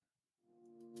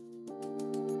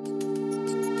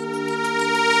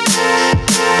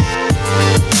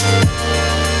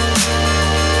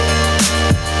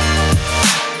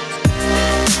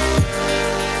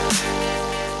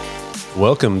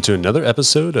Welcome to another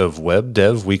episode of Web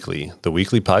Dev Weekly, the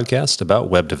weekly podcast about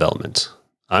web development.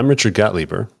 I'm Richard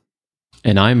Gottlieb.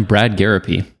 And I'm Brad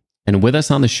Garapi. And with us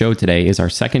on the show today is our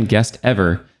second guest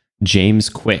ever, James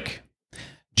Quick.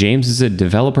 James is a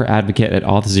developer advocate at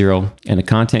Auth0 and a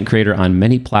content creator on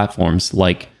many platforms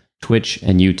like Twitch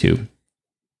and YouTube.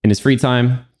 In his free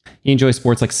time, he enjoys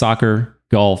sports like soccer,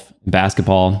 golf, and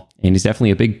basketball, and he's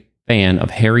definitely a big fan of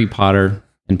Harry Potter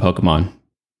and Pokemon.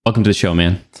 Welcome to the show,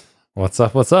 man. What's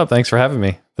up? What's up? Thanks for having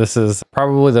me. This is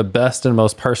probably the best and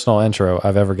most personal intro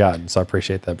I've ever gotten, so I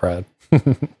appreciate that, Brad.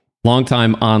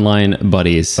 Longtime online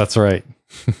buddies. That's right.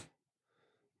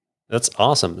 That's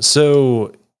awesome.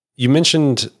 So you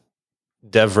mentioned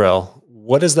DevRel.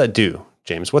 What does that do,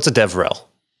 James? What's a DevRel?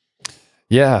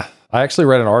 Yeah, I actually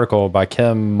read an article by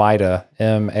Kim Maida,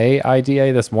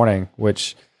 M-A-I-D-A, this morning,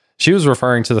 which she was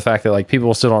referring to the fact that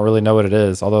people still don't really know what it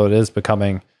is, although it is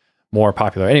becoming more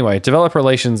popular. Anyway, developer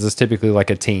relations is typically like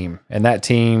a team, and that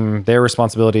team, their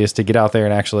responsibility is to get out there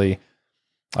and actually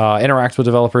interact with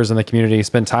developers in the community,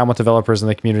 spend time with developers in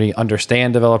the community,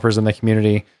 understand developers in the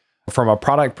community. From a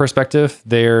product perspective,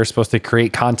 they're supposed to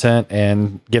create content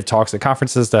and give talks at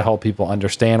conferences to help people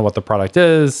understand what the product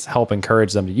is, help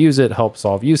encourage them to use it, help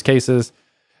solve use cases.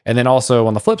 And then also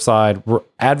on the flip side,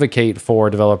 advocate for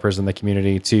developers in the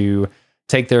community to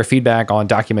take their feedback on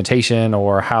documentation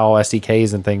or how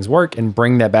SDKs and things work and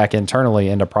bring that back internally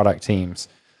into product teams.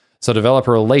 So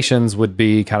developer relations would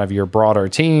be kind of your broader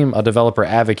team. A developer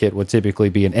advocate would typically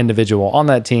be an individual on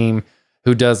that team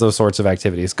who does those sorts of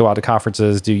activities, go out to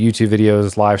conferences, do YouTube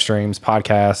videos, live streams,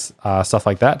 podcasts, stuff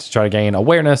like that to try to gain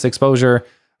awareness, exposure,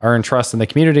 earn trust in the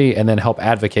community, and then help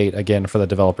advocate again for the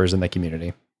developers in the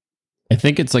community. I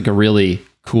think it's like a really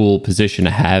cool position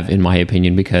to have, in my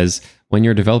opinion, because when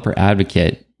you're a developer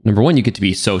advocate, number one, you get to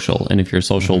be social. And if you're a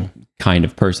social kind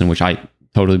of person, which I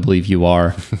totally believe you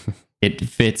are, it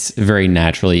fits very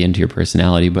naturally into your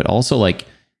personality. But also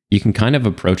you can kind of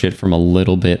approach it from a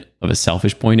little bit of a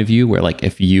selfish point of view where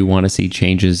if you want to see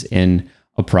changes in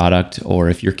a product or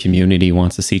if your community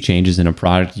wants to see changes in a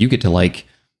product, you get to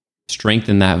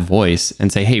strengthen that voice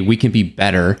and say, hey, we can be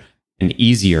better and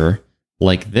easier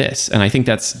like this. And I think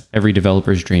that's every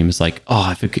developer's dream is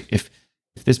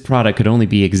if this product could only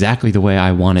be exactly the way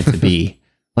I want it to be,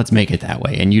 let's make it that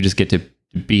way. And you just get to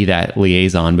be that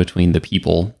liaison between the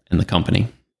people and the company.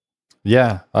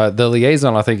 Yeah. The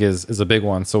liaison, I think, is a big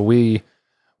one. So we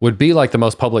would be the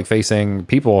most public facing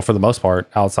people for the most part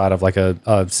outside of a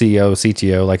CEO,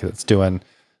 CTO, that's doing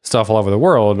stuff all over the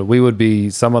world. We would be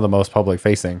some of the most public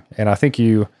facing. And I think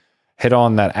you hit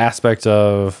on that aspect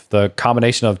of the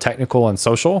combination of technical and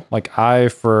social. I,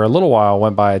 for a little while,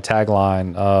 went by a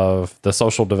tagline of the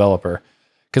social developer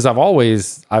because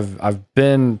I've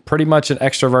been pretty much an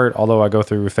extrovert, although I go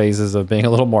through phases of being a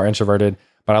little more introverted,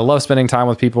 but I love spending time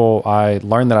with people. I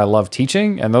learned that I love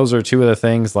teaching, and those are two of the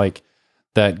things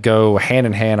that go hand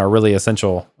in hand are really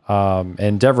essential.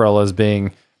 And DevRel is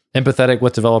being empathetic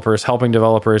with developers, helping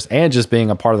developers, and just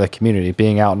being a part of the community,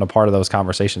 being out and a part of those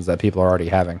conversations that people are already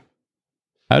having.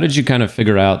 How did you kind of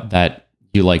figure out that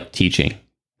you like teaching?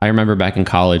 I remember back in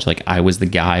college, I was the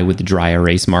guy with the dry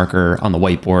erase marker on the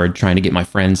whiteboard trying to get my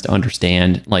friends to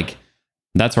understand.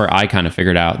 That's where I kind of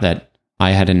figured out that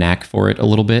I had a knack for it a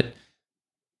little bit,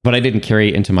 but I didn't carry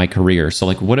it into my career. So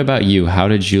what about you? How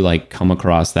did you come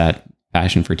across that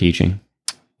passion for teaching?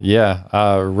 Yeah,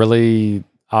 really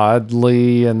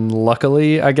oddly and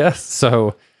luckily, I guess.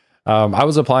 So I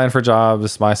was applying for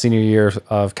jobs my senior year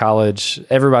of college.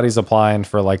 Everybody's applying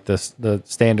for the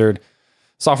standard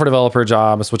software developer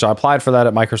jobs, which I applied for that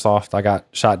at Microsoft. I got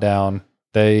shot down.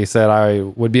 They said I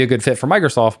would be a good fit for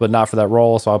Microsoft, but not for that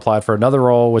role. So I applied for another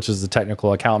role, which is the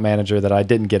technical account manager that I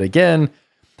didn't get again.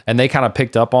 And they kind of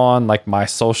picked up on my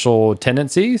social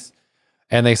tendencies.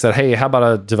 And they said, hey, how about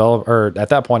a developer? Or at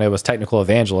that point, it was technical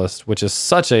evangelist, which is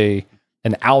such an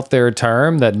out there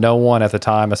term that no one at the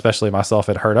time, especially myself,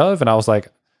 had heard of. And I was like,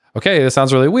 okay, this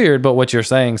sounds really weird, but what you're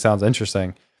saying sounds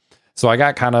interesting. So I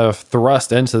got kind of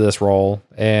thrust into this role,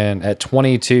 and at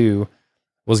 22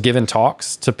 was given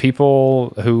talks to people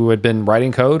who had been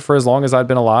writing code for as long as I'd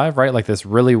been alive, right? This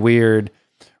really weird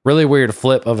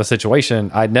flip of a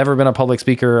situation. I'd never been a public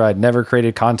speaker. I'd never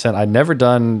created content. I'd never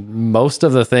done most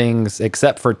of the things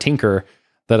except for tinker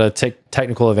that a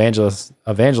technical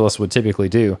evangelist would typically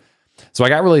do. So I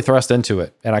got really thrust into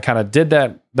it, and I kind of did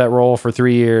that role for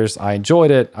 3 years. I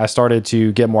enjoyed it. I started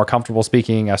to get more comfortable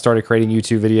speaking. I started creating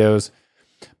YouTube videos,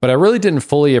 but I really didn't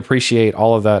fully appreciate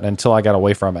all of that until I got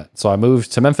away from it. So I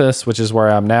moved to Memphis, which is where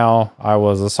I am now. I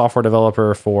was a software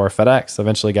developer for FedEx,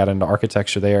 eventually got into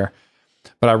architecture there.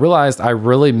 But I realized I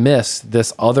really missed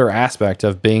this other aspect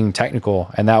of being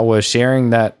technical, and that was sharing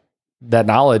that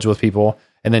knowledge with people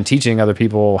and then teaching other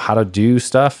people how to do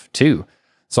stuff too.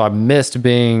 So I missed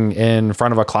being in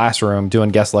front of a classroom doing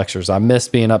guest lectures. I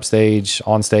missed being on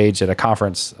stage at a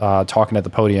conference, talking at the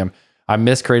podium. I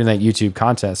missed creating that YouTube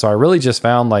content. So I really just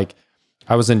found like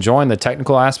I was enjoying the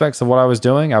technical aspects of what I was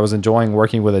doing. I was enjoying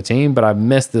working with a team, but I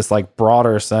missed this like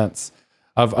broader sense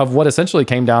of what essentially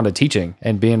came down to teaching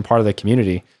and being part of the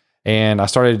community. And I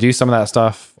started to do some of that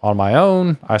stuff on my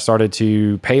own. I started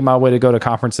to pay my way to go to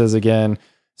conferences again,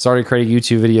 started creating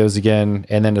YouTube videos again,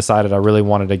 and then decided I really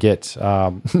wanted to get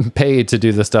paid to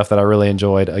do the stuff that I really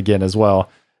enjoyed again as well.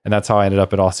 And that's how I ended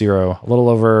up at Auth0 a little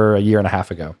over a year and a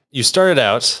half ago. You started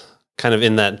out kind of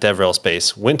in that DevRel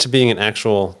space, went to being an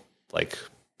actual like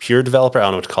pure developer. I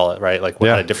don't know what to call it, right? Like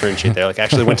how to differentiate there. Like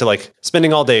actually went to like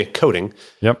spending all day coding.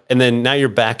 Yep. And then now you're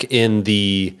back in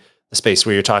the space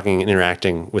where you're talking and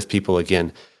interacting with people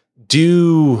again.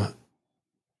 Do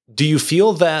you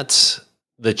feel that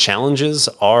the challenges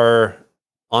are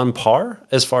on par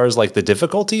as far as like the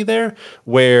difficulty there,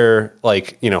 where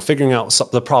like, figuring out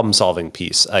the problem solving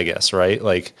piece, I guess, right?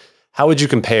 Like how would you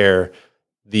compare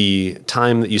the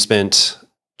time that you spent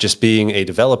just being a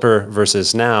developer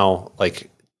versus now like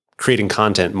creating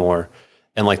content more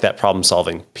and like that problem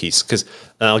solving piece? Because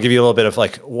I'll give you a little bit of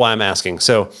like why I'm asking.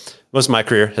 So most of my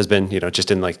career has been,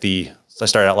 just in like I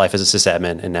started out life as a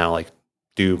sysadmin and now like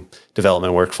do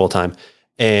development work full time.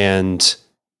 And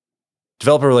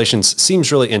developer relations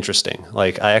seems really interesting.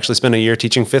 Like I actually spent a year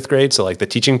teaching 5th grade. So like the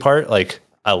teaching part, like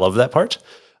I love that part.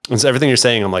 And so everything you're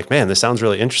saying, I'm like, man, this sounds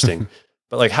really interesting.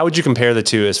 But like, how would you compare the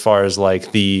two as far as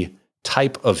like the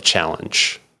type of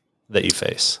challenge that you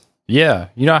face? Yeah.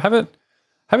 I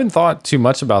haven't thought too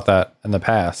much about that in the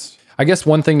past. I guess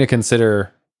one thing to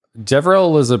consider,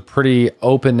 DevRel is a pretty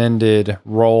open-ended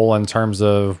role in terms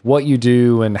of what you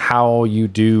do and how you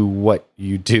do what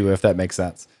you do, if that makes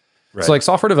sense. Right. So like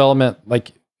software development,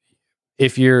 like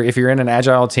if you're in an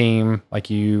agile team,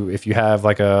 like if you have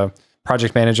like a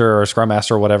project manager or a scrum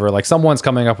master or whatever, like someone's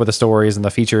coming up with the stories and the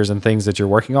features and things that you're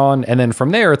working on. And then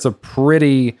from there, it's a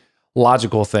pretty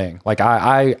logical thing. Like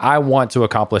I want to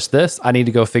accomplish this. I need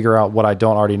to go figure out what I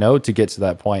don't already know to get to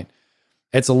that point.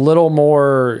 It's a little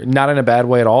more, not in a bad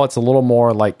way at all. It's a little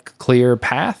more like clear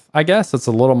path, I guess. It's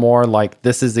a little more like,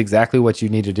 this is exactly what you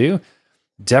need to do.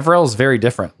 DevRel is very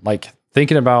different. Like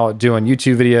thinking about doing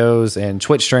YouTube videos and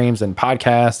Twitch streams and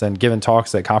podcasts and giving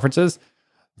talks at conferences,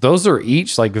 those are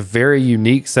each like very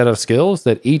unique set of skills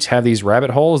that each have these rabbit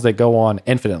holes that go on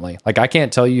infinitely. Like I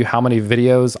can't tell you how many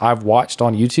videos I've watched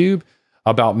on YouTube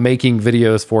about making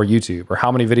videos for YouTube, or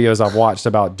how many videos I've watched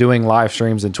about doing live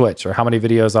streams in Twitch, or how many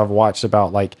videos I've watched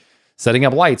about like setting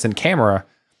up lights and camera.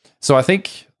 So I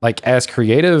think like as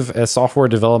creative as software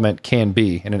development can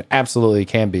be, and it absolutely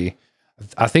can be,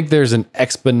 I think there's an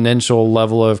exponential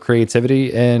level of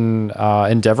creativity in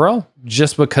DevRel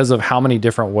just because of how many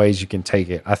different ways you can take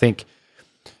it. I think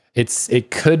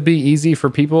it could be easy for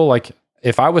people. Like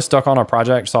if I was stuck on a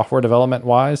project software development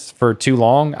wise for too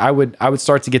long, I would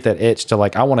start to get that itch to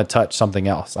like, I want to touch something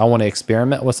else. I want to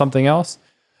experiment with something else.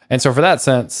 And so for that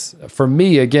sense, for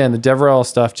me, again, the DevRel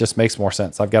stuff just makes more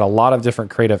sense. I've got a lot of different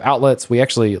creative outlets. We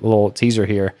actually, a little teaser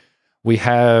here, we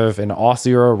have an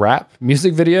Auth0 rap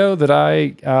music video that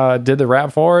I did the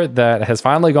rap for that has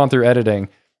finally gone through editing.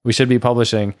 We should be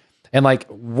publishing. And like,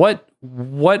 what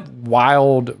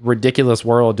wild, ridiculous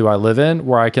world do I live in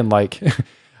where I can like,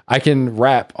 I can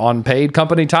rap on paid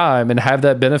company time and have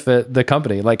that benefit the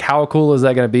company? Like, how cool is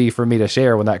that going to be for me to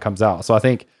share when that comes out? So I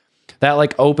think that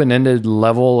like open-ended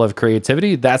level of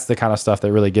creativity, that's the kind of stuff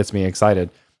that really gets me excited.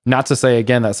 Not to say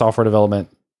again that software development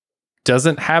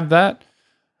doesn't have that.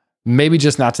 Maybe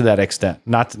just not to that extent.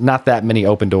 Not that many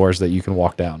open doors that you can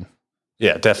walk down.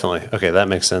 Yeah, definitely. Okay, that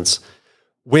makes sense.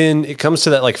 When it comes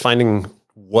to that, like finding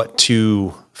what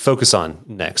to focus on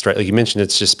next, right? Like you mentioned,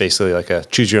 it's just basically like a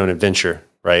choose your own adventure,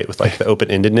 right? With like the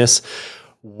open-endedness.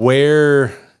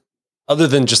 Where, other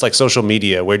than just like social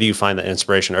media, where do you find that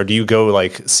inspiration? Or do you go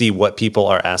like see what people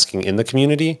are asking in the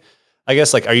community? I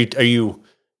guess like, are you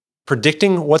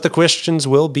predicting what the questions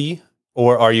will be?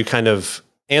 Or are you kind of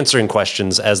answering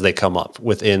questions as they come up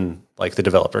within like the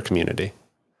developer community?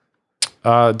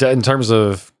 In terms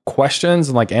of questions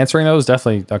and like answering those,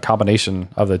 definitely a combination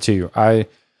of the two. I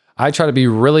try to be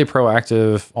really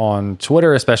proactive on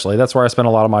Twitter, especially. That's where I spend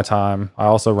a lot of my time. I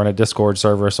also run a Discord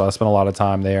server, so I spend a lot of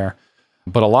time there.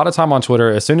 But a lot of time on Twitter,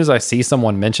 as soon as I see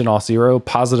someone mention Auth0,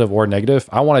 positive or negative,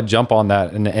 I want to jump on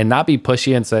that and not be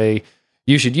pushy and say,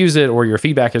 you should use it or your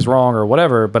feedback is wrong or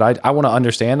whatever. But I want to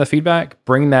understand the feedback,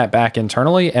 bring that back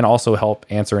internally, and also help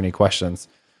answer any questions.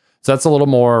 So that's a little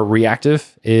more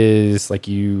reactive, is like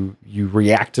you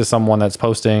react to someone that's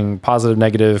posting positive,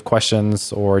 negative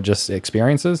questions or just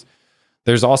experiences.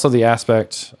 There's also the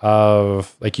aspect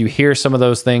of like you hear some of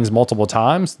those things multiple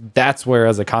times. That's where,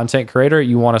 as a content creator,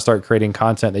 you want to start creating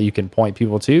content that you can point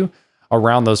people to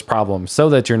around those problems so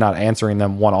that you're not answering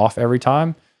them one off every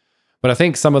time. But I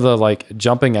think some of the like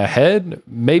jumping ahead,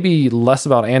 maybe less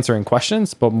about answering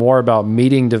questions, but more about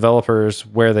meeting developers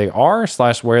where they are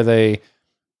 / where they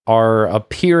are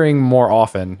appearing more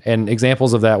often. And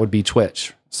examples of that would be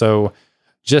Twitch. So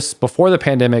just before the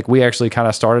pandemic, we actually kind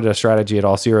of started a strategy at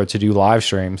Auth0 to do live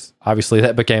streams. Obviously,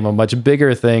 that became a much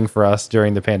bigger thing for us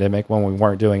during the pandemic when we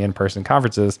weren't doing in-person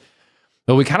conferences.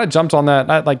 But we kind of jumped on that,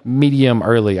 not like medium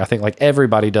early. I think like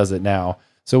everybody does it now.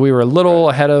 So we were a little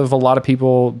ahead of a lot of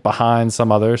people, behind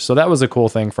some others. So that was a cool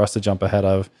thing for us to jump ahead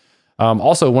of.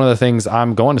 Also, one of the things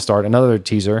I'm going to start, another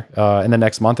teaser in the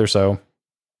next month or so,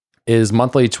 is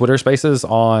monthly Twitter Spaces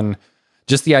on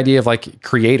just the idea of like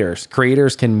creators.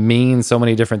 Creators can mean so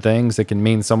many different things. It can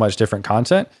mean so much different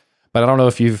content. But I don't know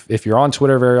if you're on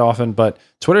Twitter very often, but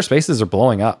Twitter Spaces are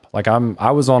blowing up. Like I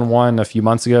was on one a few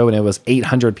months ago and it was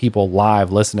 800 people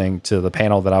live listening to the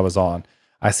panel that I was on.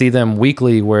 I see them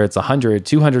weekly where it's 100,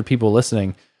 200 people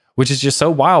listening, which is just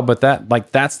so wild. But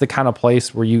that's the kind of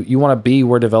place where you want to be,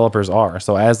 where developers are.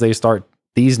 So as they start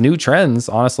these new trends,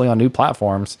 honestly, on new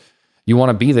platforms, you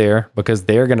want to be there because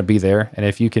they're going to be there. And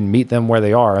if you can meet them where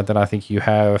they are, then I think you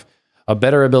have a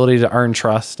better ability to earn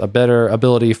trust, a better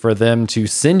ability for them to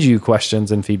send you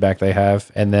questions and feedback they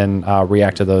have, and then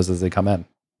react to those as they come in.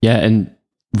 Yeah. And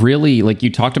really, like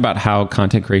you talked about how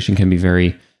content creation can be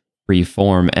very free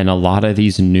form. And a lot of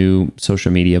these new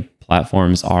social media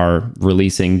platforms are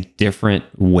releasing different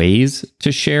ways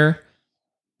to share.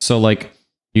 So like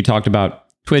you talked about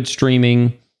Twitch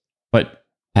streaming, but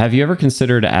have you ever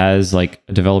considered, as like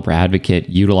a developer advocate,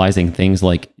 utilizing things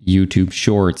like YouTube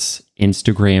Shorts,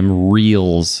 Instagram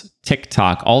Reels,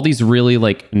 TikTok, all these really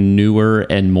like newer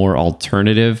and more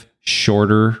alternative,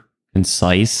 shorter,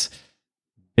 concise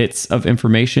bits of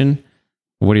information?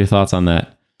 What are your thoughts on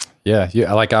that? Yeah,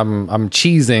 like I'm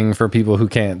cheesing for people who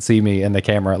can't see me in the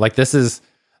camera. Like this is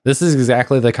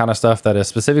exactly the kind of stuff that is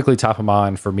specifically top of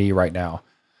mind for me right now.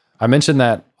 I mentioned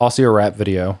that Auth0 rap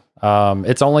video.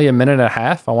 It's only a minute and a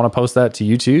half. I want to post that to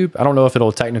YouTube. I don't know if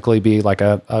it'll technically be like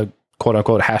a quote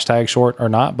unquote hashtag short or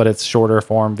not, but it's shorter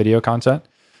form video content.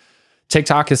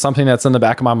 TikTok is something that's in the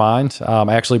back of my mind.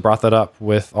 I actually brought that up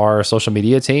with our social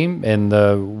media team, and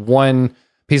the one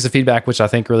piece of feedback which I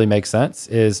think really makes sense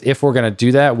is if we're going to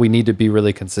do that, we need to be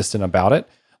really consistent about it.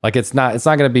 Like it's not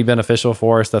going to be beneficial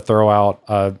for us to throw out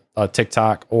a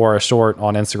TikTok or a short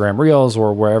on Instagram Reels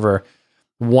or wherever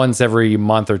once every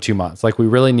month or 2 months. Like we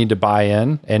really need to buy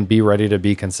in and be ready to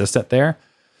be consistent there.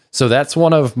 So that's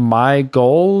one of my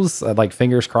goals, like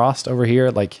fingers crossed over here,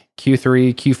 like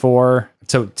Q3,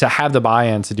 Q4, to have the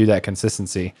buy-in to do that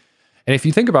consistency. And if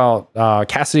you think about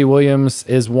Cassidy Williams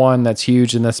is one that's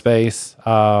huge in this space.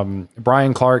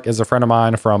 Brian Clark is a friend of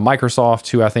mine from Microsoft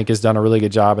who I think has done a really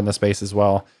good job in the space as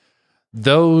well.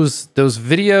 Those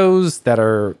videos that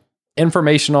are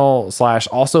informational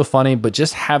 / also funny, but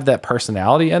just have that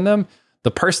personality in them.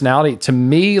 The personality, to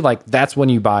me, like that's when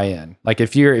you buy in. Like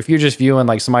if you're just viewing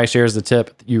like somebody shares the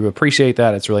tip, you appreciate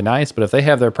that, it's really nice. But if they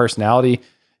have their personality,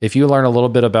 if you learn a little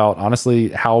bit about honestly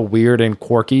how weird and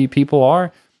quirky people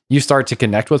are, you start to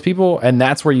connect with people, and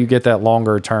that's where you get that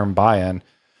longer term buy-in.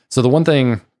 So the one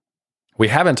thing we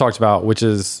haven't talked about, which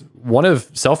is one of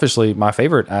selfishly my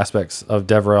favorite aspects of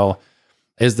DevRel,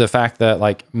 is the fact that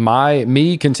like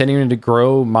me continuing to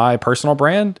grow my personal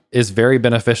brand is very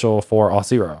beneficial for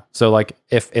Auth0. So like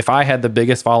if I had the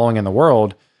biggest following in the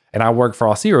world and I work for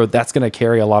Auth0, that's going to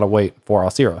carry a lot of weight for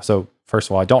Auth0. So first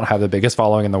of all, I don't have the biggest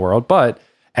following in the world, but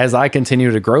as I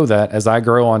continue to grow that, as I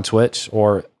grow on Twitch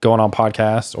or going on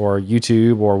podcasts or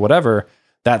YouTube or whatever,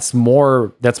 that's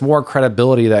more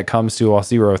credibility that comes to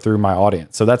Auth0 through my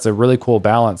audience. So that's a really cool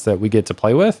balance that we get to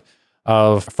play with,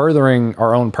 of furthering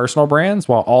our own personal brands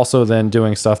while also then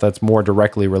doing stuff that's more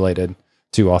directly related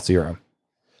to Auth0.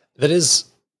 That is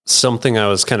something I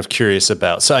was kind of curious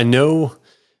about. So I know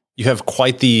you have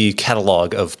quite the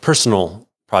catalog of personal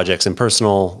projects and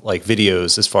personal like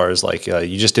videos, as far as like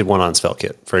you just did one on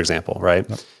SvelteKit, for example, right?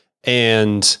 Yep.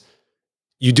 And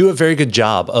you do a very good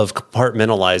job of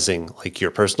compartmentalizing like your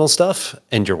personal stuff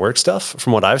and your work stuff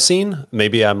from what I've seen.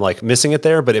 Maybe I'm like missing it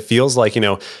there, but it feels like,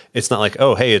 it's not like,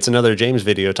 oh, hey, it's another James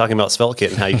video talking about SvelteKit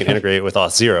and how you can integrate it with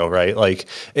Auth0, right? Like,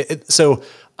 so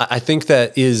I think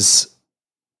that is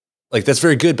like, that's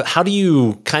very good, but how do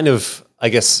you kind of, I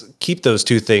guess, keep those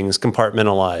two things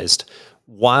compartmentalized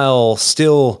while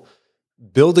still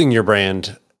building your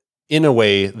brand in a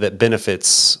way that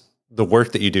benefits the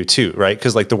work that you do too, right?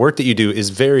 Because like the work that you do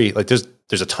is very like there's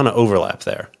a ton of overlap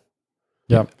there.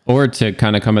 Yeah. Or to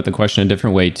kind of come at the question a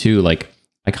different way too, like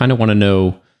I kind of want to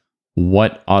know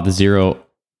what Auth0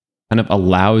 kind of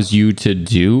allows you to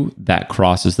do that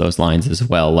crosses those lines as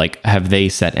well. Like, have they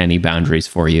set any boundaries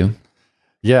for you?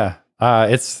 Yeah.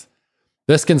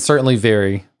 This can certainly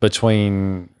vary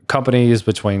between companies,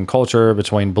 between culture,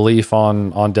 between belief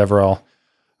on DevRel.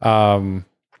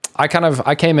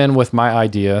 I came in with my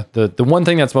idea. The one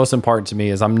thing that's most important to me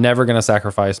is I'm never going to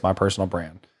sacrifice my personal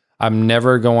brand. I'm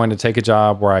never going to take a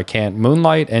job where I can't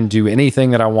moonlight and do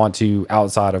anything that I want to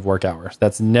outside of work hours.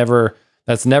 That's never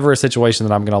a situation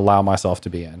that I'm going to allow myself to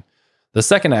be in. The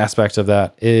second aspect of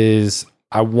that is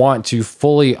I want to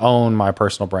fully own my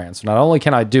personal brand. So not only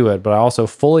can I do it, but I also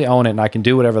fully own it and I can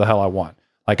do whatever the hell I want.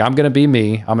 Like I'm going to be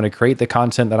me. I'm going to create the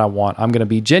content that I want. I'm going to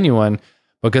be genuine,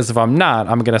 because if I'm not,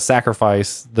 I'm going to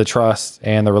sacrifice the trust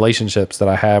and the relationships that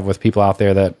I have with people out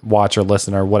there that watch or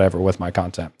listen or whatever with my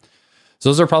content. So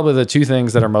those are probably the two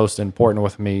things that are most important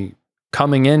with me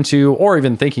coming into, or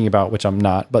even thinking about, which I'm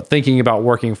not, but thinking about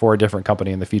working for a different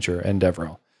company in the future in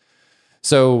DevRel.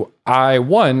 So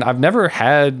I've never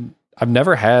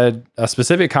had a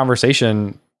specific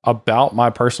conversation about my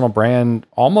personal brand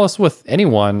almost with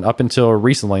anyone up until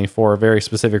recently for a very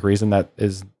specific reason that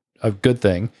is a good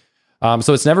thing.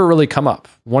 So it's never really come up.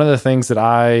 One of the things that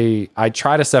I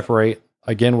try to separate,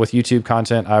 again, with YouTube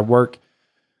content,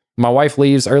 my wife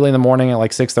leaves early in the morning at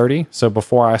like 6:30. So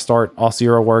before I start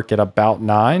Auth0 work at about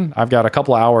 9, I've got a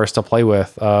couple of hours to play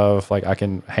with of like, I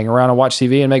can hang around and watch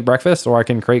TV and make breakfast, or I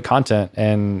can create content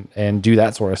and do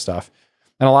that sort of stuff.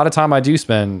 And a lot of time I do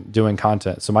spend doing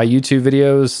content. So my YouTube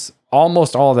videos,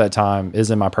 almost all of that time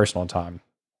is in my personal time.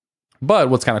 But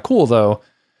what's kind of cool though,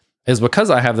 is because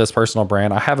I have this personal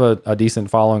brand, I have a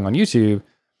decent following on YouTube,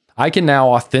 I can now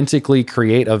authentically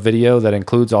create a video that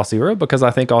includes Auth0 because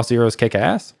I think Auth0 is kick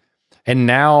ass. And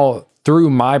now through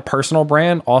my personal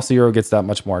brand, Auth0 gets that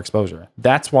much more exposure.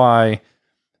 That's why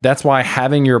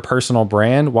having your personal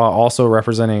brand while also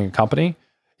representing a company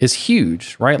is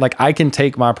huge, right? Like I can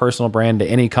take my personal brand to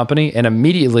any company and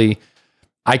immediately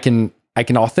I can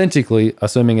authentically,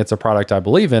 assuming it's a product I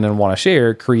believe in and want to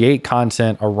share, create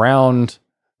content around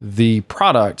the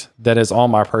product that is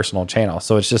on my personal channel.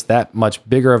 So it's just that much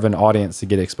bigger of an audience to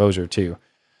get exposure to.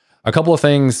 A couple of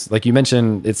things, like you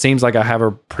mentioned, it seems like I have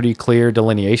a pretty clear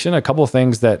delineation. A couple of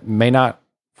things that you may not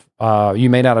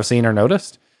have seen or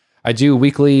noticed. I do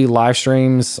weekly live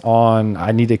streams on,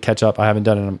 I need to catch up. I haven't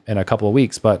done it in a couple of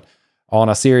weeks, but on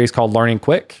a series called Learning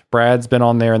Quick. Brad's been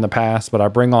on there in the past, but I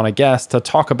bring on a guest to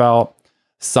talk about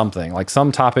something, like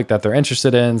some topic that they're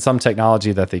interested in, some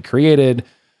technology that they created,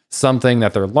 something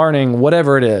that they're learning,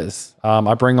 whatever it is.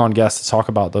 I bring on guests to talk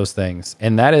about those things.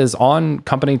 And that is on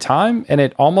company time. And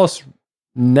it almost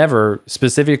never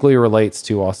specifically relates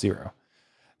to Auth0.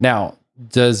 Now,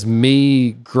 does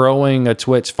me growing a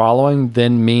Twitch following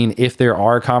then mean if there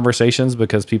are conversations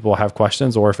because people have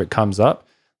questions, or if it comes up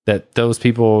that those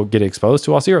people get exposed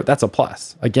to Auth0? That's a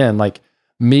plus. Again, like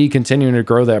me continuing to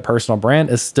grow that personal brand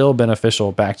is still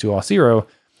beneficial back to Auth0.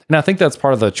 And I think that's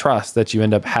part of the trust that you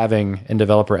end up having in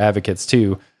developer advocates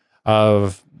too,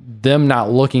 of them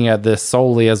not looking at this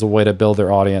solely as a way to build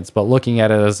their audience, but looking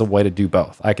at it as a way to do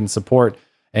both. I can support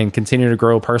and continue to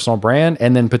grow a personal brand,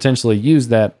 and then potentially use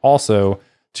that also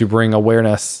to bring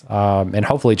awareness and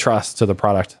hopefully trust to the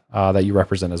product that you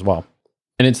represent as well.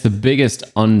 And it's the biggest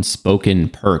unspoken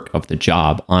perk of the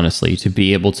job, honestly, to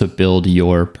be able to build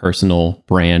your personal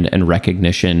brand and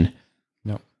recognition,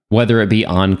 whether it be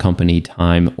on company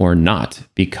time or not,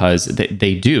 because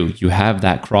they do. You have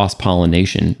that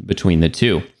cross-pollination between the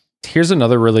two. Here's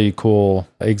another really cool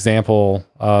example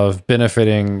of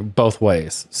benefiting both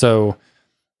ways. So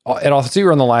at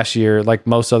Auth0 in the last year, like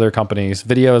most other companies,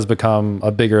 video has become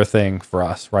a bigger thing for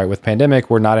us, right? With pandemic,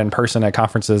 we're not in person at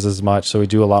conferences as much, so we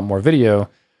do a lot more video.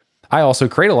 I also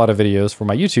create a lot of videos for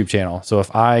my YouTube channel. So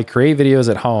if I create videos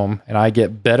at home and I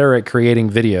get better at creating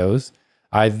videos,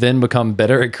 I then become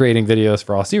better at creating videos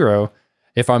for Auth0.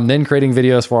 If I'm then creating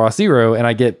videos for Auth0 and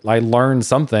I learn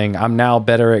something, I'm now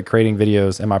better at creating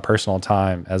videos in my personal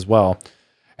time as well.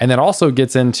 And that also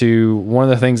gets into one of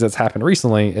the things that's happened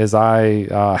recently is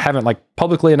I haven't like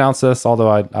publicly announced this, although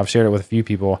I've shared it with a few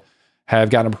people, have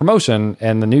gotten a promotion,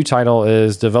 and the new title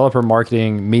is Developer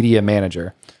Marketing Media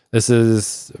Manager. This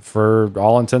is, for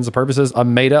all intents and purposes, a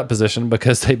made up position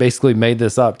because they basically made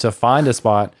this up to find a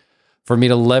spot for me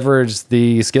to leverage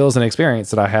the skills and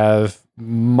experience that I have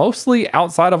mostly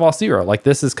outside of Auth0. Like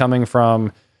this is coming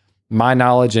from my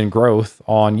knowledge and growth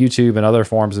on YouTube and other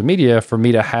forms of media for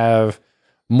me to have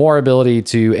more ability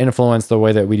to influence the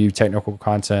way that we do technical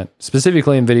content,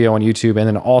 specifically in video on YouTube, and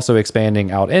then also expanding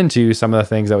out into some of the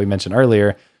things that we mentioned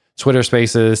earlier, Twitter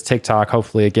Spaces, TikTok.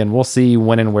 Hopefully, again, we'll see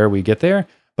when and where we get there,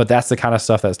 but that's the kind of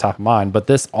stuff that's top of mind. But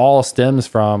this all stems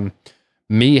from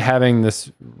me having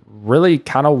this really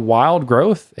kind of wild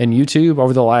growth in YouTube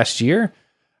over the last year.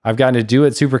 I've gotten to do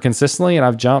it super consistently, and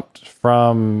I've jumped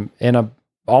from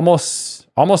almost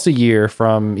a year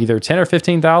from either 10 or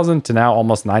 15,000 to now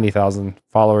almost 90,000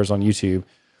 followers on YouTube,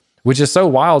 which is so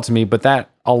wild to me. But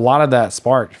a lot of that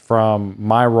sparked from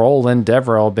my role in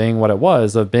DevRel being what it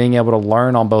was, of being able to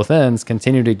learn on both ends,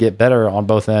 continue to get better on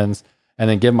both ends, and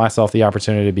then give myself the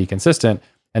opportunity to be consistent.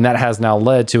 And that has now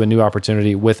led to a new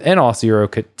opportunity within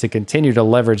Auth0 to continue to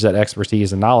leverage that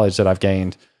expertise and knowledge that I've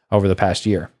gained over the past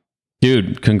year.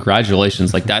 Dude,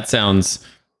 congratulations. Like that sounds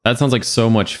like so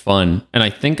much fun. And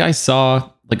I think I saw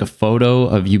like a photo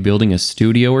of you building a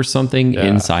studio or something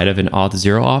inside of an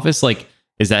Auth0 office. Like,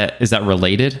 is that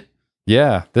related?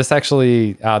 Yeah, this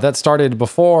actually, that started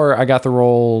before I got the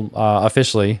role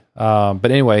officially.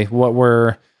 But anyway, what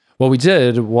we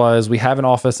did was we have an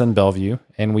office in Bellevue,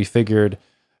 and we figured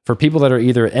for people that are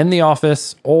either in the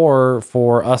office or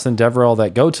for us in DevRel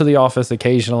that go to the office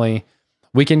occasionally,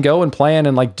 we can go and plan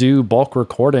and like do bulk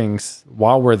recordings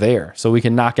while we're there. So we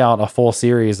can knock out a full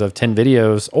series of 10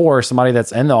 videos, or somebody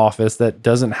that's in the office that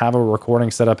doesn't have a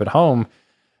recording set up at home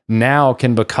now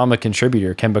can become a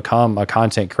contributor, can become a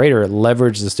content creator,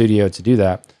 leverage the studio to do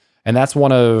that. And that's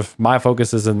one of my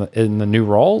focuses in the new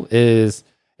role, is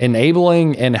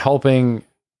enabling and helping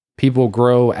people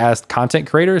grow as content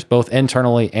creators, both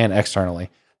internally and externally.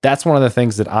 That's one of the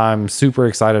things that I'm super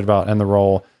excited about in the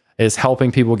role, is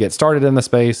helping people get started in the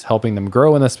space, helping them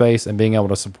grow in the space, and being able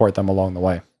to support them along the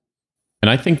way. And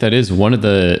I think that is one of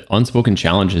the unspoken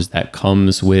challenges that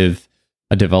comes with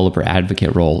a developer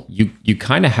advocate role. You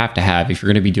kind of have to have, if you're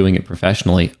going to be doing it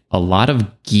professionally, a lot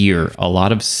of gear, a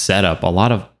lot of setup, a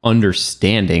lot of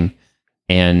understanding.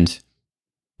 And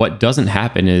what doesn't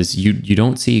happen is you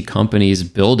don't see companies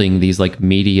building these like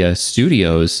media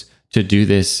studios to do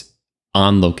this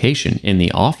on location in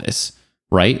the office,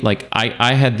 right? Like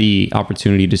I had the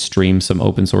opportunity to stream some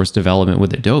open source development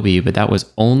with Adobe, but that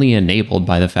was only enabled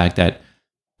by the fact that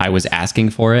I was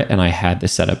asking for it and I had the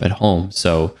setup at home.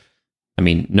 So I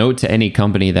mean, note to any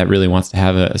company that really wants to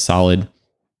have a solid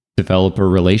developer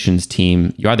relations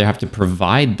team, you either have to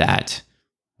provide that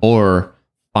or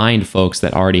find folks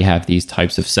that already have these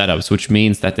types of setups, which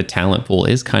means that the talent pool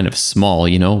is kind of small,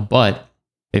 but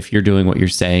if you're doing what you're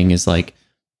saying is like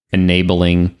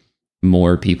enabling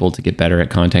more people to get better at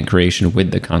content creation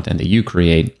with the content that you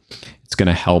create, it's going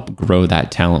to help grow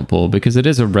that talent pool because it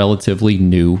is a relatively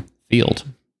new field.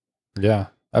 Yeah,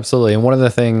 absolutely. And one of the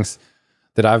things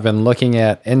that I've been looking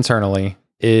at internally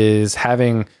is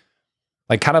having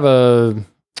like kind of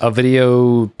a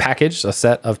video package, a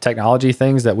set of technology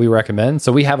things that we recommend.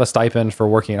 So we have a stipend for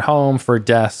working at home, for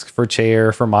desk, for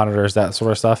chair, for monitors, that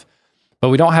sort of stuff. But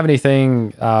we don't have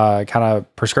anything kind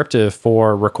of prescriptive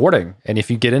for recording. And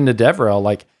if you get into DevRel,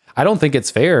 like I don't think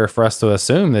it's fair for us to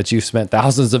assume that you've spent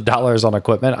thousands of dollars on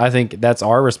equipment. I think that's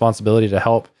our responsibility to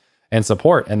help and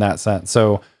support in that sense.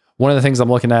 So one of the things I'm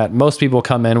looking at, most people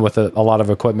come in with a lot of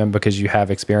equipment because you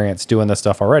have experience doing this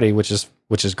stuff already, which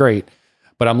is great.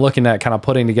 But I'm looking at kind of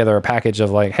putting together a package of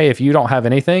like, hey, if you don't have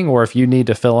anything, or if you need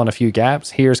to fill in a few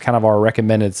gaps, here's kind of our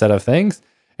recommended set of things.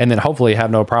 And then hopefully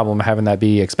have no problem having that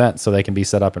be expense so they can be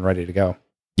set up and ready to go.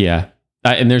 Yeah.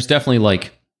 And there's definitely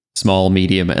like small,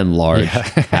 medium, and large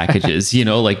packages,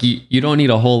 like you don't need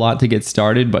a whole lot to get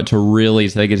started, but to really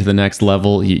take it to the next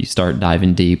level, you start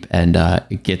diving deep and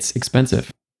it gets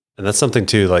expensive. And that's something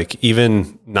too, like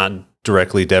even not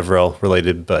directly DevRel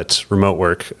related, but remote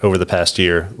work over the past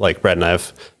year, like Brad and I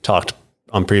have talked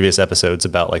on previous episodes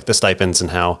about like the stipends and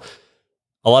how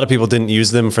a lot of people didn't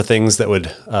use them for things that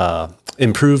would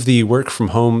improve the work from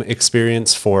home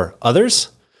experience for others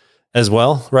as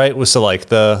well, right? So like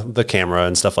the camera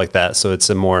and stuff like that. So it's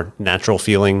a more natural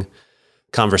feeling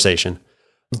conversation.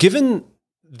 Given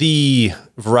the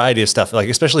variety of stuff, like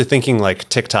especially thinking like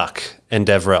TikTok and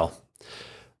DevRel,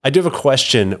 I do have a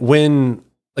question. When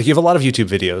like you have a lot of YouTube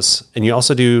videos and you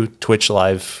also do Twitch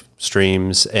live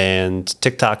streams and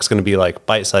TikTok's going to be like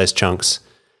bite-sized chunks.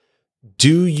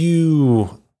 Do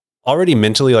you already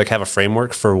mentally like have a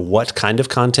framework for what kind of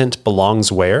content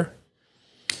belongs where?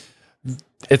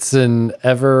 It's an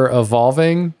ever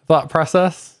evolving thought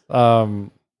process.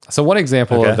 So one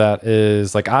example of that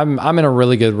is like I'm in a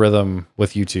really good rhythm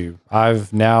with YouTube.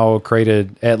 I've now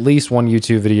created at least one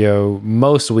YouTube video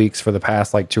most weeks for the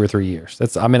past like 2 or 3 years.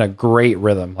 I'm in a great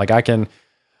rhythm. Like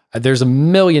there's a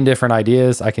million different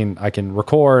ideas. I can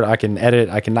record, I can edit,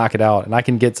 I can knock it out, and I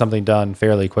can get something done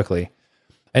fairly quickly.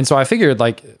 And so I figured,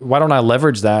 like, why don't I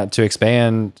leverage that to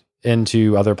expand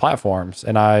into other platforms?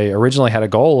 And I originally had a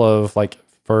goal of, like,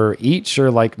 for each or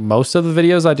like most of the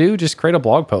videos I do, just create a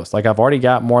blog post. Like, I've already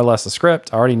got more or less a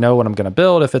script. I already know what I'm going to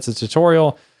build. If it's a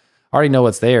tutorial, I already know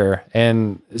what's there.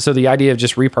 And so the idea of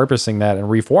just repurposing that and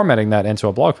reformatting that into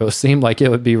a blog post seemed like it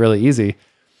would be really easy.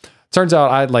 Turns out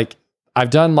I've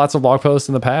done lots of blog posts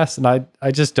in the past, and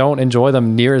I just don't enjoy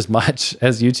them near as much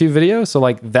as YouTube videos. So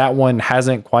like that one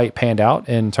hasn't quite panned out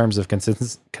in terms of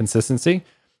consistency.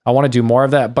 I want to do more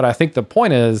of that. But I think the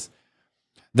point is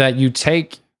that you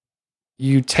take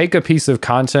a piece of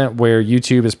content where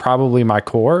YouTube is probably my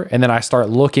core, and then I start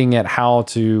looking at how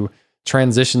to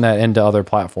transition that into other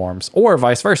platforms, or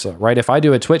vice versa, right? If I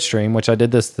do a Twitch stream, which I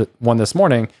did one this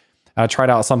morning, I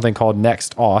tried out something called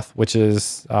Next Auth, which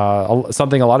is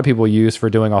something a lot of people use for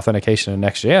doing authentication in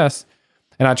Next.js.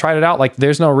 And I tried it out. Like,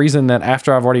 there's no reason that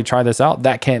after I've already tried this out,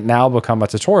 that can't now become a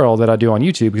tutorial that I do on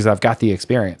YouTube, because I've got the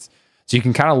experience. So you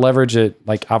can kind of leverage it.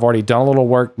 Like, I've already done a little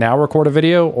work, now record a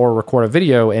video, or record a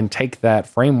video and take that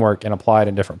framework and apply it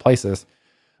in different places.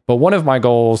 But one of my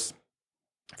goals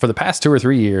for the past 2 or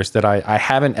 3 years that I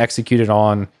haven't executed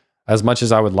on as much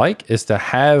as I would like is to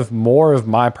have more of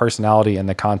my personality in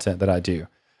the content that I do.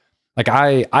 Like,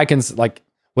 I can, like,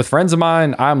 with friends of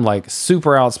mine, I'm like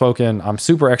super outspoken. I'm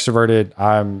super extroverted.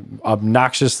 I'm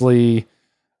obnoxiously,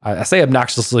 I say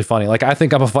obnoxiously funny. Like, I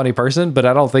think I'm a funny person, but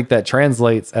I don't think that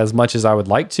translates as much as I would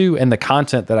like to in the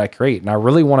content that I create. And I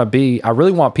really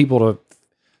want people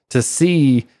to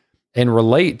see and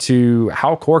relate to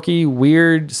how quirky,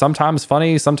 weird, sometimes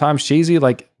funny, sometimes cheesy,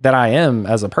 like, that I am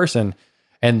as a person.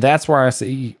 And that's where I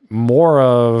see more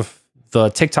of the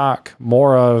TikTok,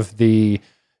 more of the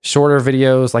shorter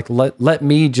videos. Like, let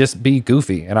me just be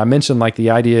goofy. And I mentioned, like, the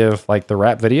idea of, like, the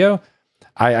rap video.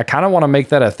 I kind of want to make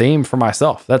that a theme for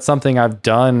myself. That's something I've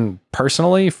done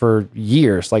personally for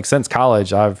years. Like, since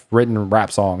college, I've written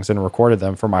rap songs and recorded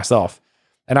them for myself.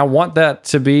 And I want that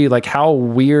to be, like, how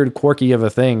weird, quirky of a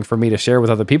thing for me to share with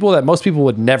other people that most people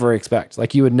would never expect.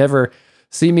 Like, you would never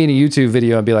see me in a YouTube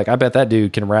video and be like, I bet that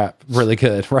dude can rap really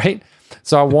good, right?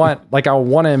 So I want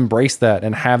to embrace that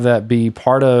and have that be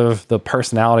part of the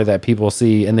personality that people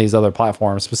see in these other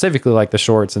platforms, specifically like the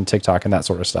shorts and TikTok and that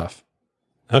sort of stuff.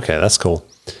 Okay, that's cool.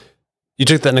 You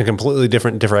took that in a completely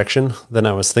different direction than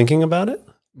I was thinking about it,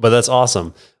 but that's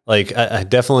awesome. Like, I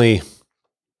definitely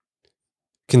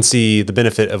can see the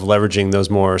benefit of leveraging those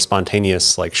more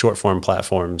spontaneous, like, short form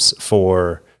platforms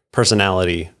for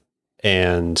personality,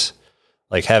 and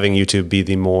like having YouTube be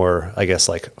the more, I guess,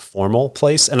 like, formal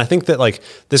place. And I think that, like,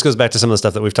 this goes back to some of the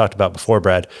stuff that we've talked about before,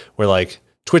 Brad, where, like,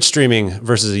 Twitch streaming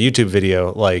versus a YouTube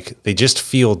video, like, they just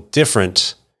feel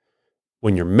different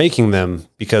when you're making them,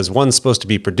 because one's supposed to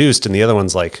be produced and the other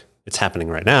one's like, it's happening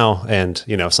right now. And,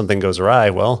 you know, if something goes awry,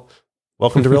 well,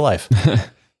 welcome to real life.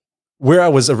 Where I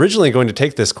was originally going to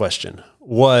take this question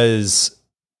was,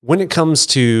 when it comes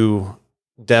to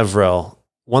DevRel,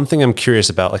 one thing I'm curious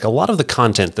about, like, a lot of the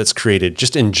content that's created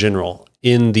just in general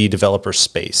in the developer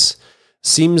space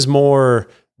seems more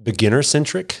beginner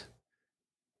centric.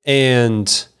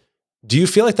 And do you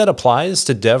feel like that applies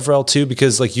to DevRel too?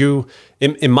 Because, like, you,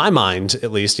 in my mind,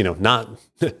 at least, you know,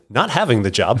 not having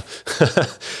the job,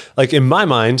 like, in my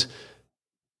mind,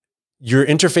 you're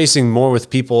interfacing more with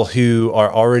people who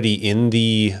are already in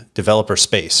the developer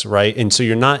space, right? And so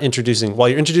you're not introducing, while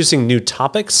you're introducing new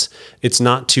topics, it's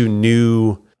not too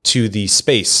new to the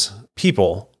space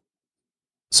people.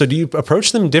 So do you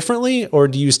approach them differently, or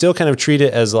do you still kind of treat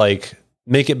it as, like,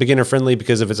 make it beginner friendly,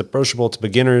 because if it's approachable to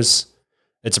beginners,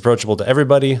 it's approachable to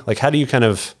everybody? Like, how do you kind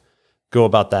of go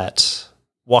about that,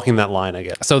 walking that line, I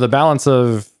guess? So the balance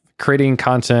of creating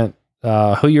content,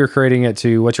 who you're creating it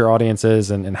to, what your audience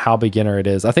is, and how beginner it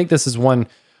is. I think this is one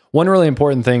really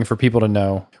important thing for people to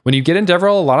know. When you get in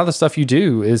DevRel, a lot of the stuff you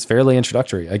do is fairly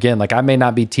introductory. Again, like, I may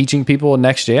not be teaching people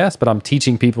Next.js, but I'm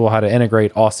teaching people how to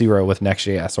integrate Auth0 with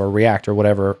Next.js or React or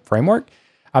whatever framework.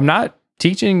 I'm not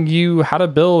teaching you how to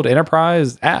build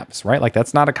enterprise apps, right? Like,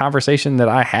 that's not a conversation that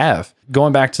I have.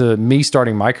 Going back to me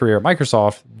starting my career at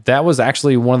Microsoft, that was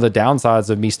actually one of the downsides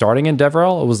of me starting in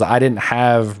DevRel. It was I didn't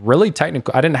have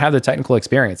the technical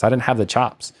experience. I didn't have the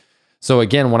chops. So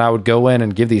again, when I would go in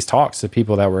and give these talks to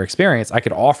people that were experienced, I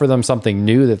could offer them something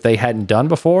new that they hadn't done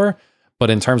before. But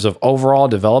in terms of overall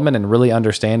development and really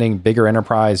understanding bigger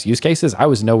enterprise use cases, I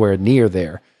was nowhere near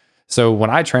there. So when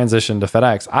I transitioned to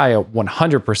FedEx, I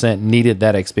 100% needed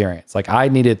that experience. Like, I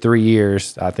needed 3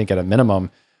 years, I think, at a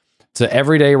minimum, to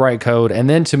everyday write code, and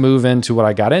then to move into what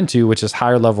I got into, which is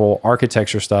higher level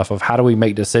architecture stuff of how do we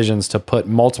make decisions to put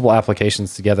multiple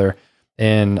applications together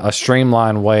in a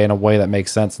streamlined way, in a way that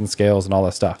makes sense and scales and all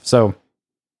that stuff. So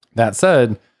that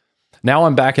said, now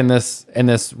I'm back in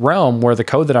this realm where the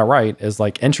code that I write is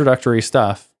like introductory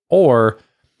stuff, or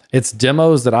it's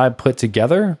demos that I put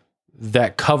together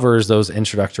that covers those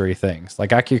introductory things.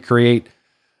 Like I could create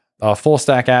a full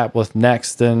stack app with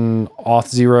Next and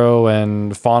Auth0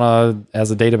 and Fauna as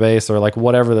a database, or like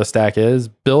whatever the stack is,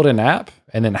 build an app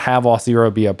and then have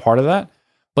Auth0 be a part of that.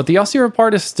 But the Auth0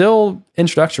 part is still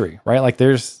introductory, right? Like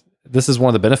this is one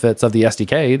of the benefits of the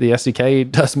SDK. The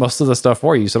SDK does most of the stuff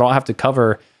for you. So I don't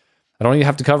even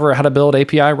have to cover how to build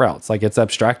API routes. Like it's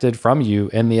abstracted from you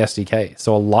in the SDK.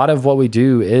 So a lot of what we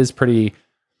do is pretty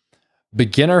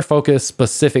beginner focused,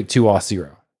 specific to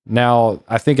Auth0. Now,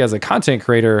 I think as a content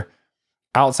creator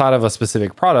outside of a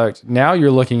specific product, now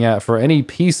you're looking at, for any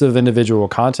piece of individual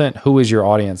content, who is your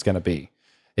audience going to be?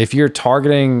 If you're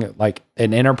targeting like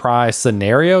an enterprise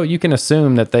scenario, you can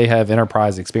assume that they have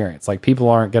enterprise experience. Like people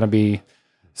aren't going to be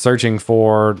searching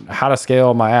for how to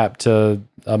scale my app to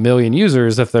 1 million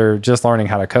users if they're just learning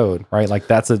how to code, right? Like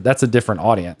that's a different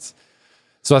audience.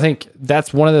 So I think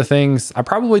that's one of the things I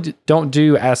probably don't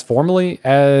do as formally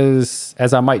as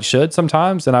I might should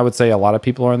sometimes. And I would say a lot of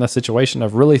people are in the situation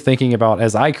of really thinking about,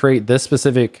 as I create this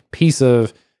specific piece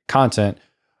of content,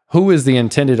 who is the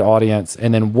intended audience?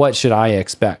 And then what should I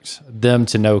expect them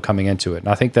to know coming into it? And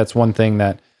I think that's one thing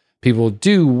that people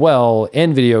do well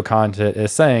in video content,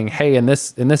 is saying, hey, in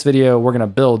this video, we're going to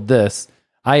build this.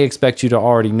 I expect you to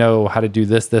already know how to do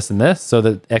this, this, and this, so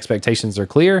that expectations are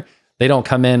clear. They don't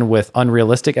come in with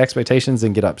unrealistic expectations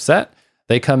and get upset.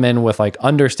 They come in with like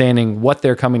understanding what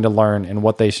they're coming to learn and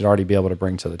what they should already be able to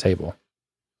bring to the table.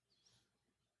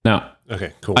 Now,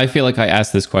 okay, cool. I feel like I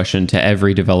ask this question to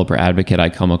every developer advocate I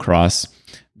come across,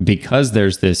 because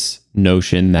there's this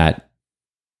notion that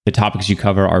the topics you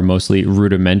cover are mostly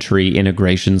rudimentary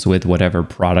integrations with whatever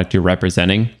product you're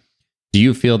representing. Do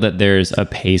you feel that there's a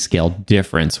pay scale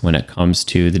difference when it comes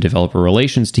to the developer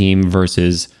relations team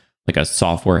versus like a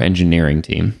software engineering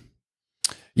team?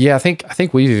 Yeah, I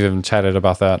think we've even chatted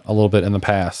about that a little bit in the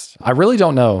past. I really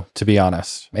don't know, to be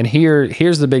honest. And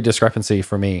here's the big discrepancy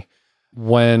for me.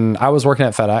 When I was working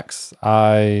at FedEx,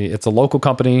 it's a local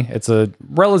company. It's a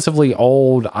relatively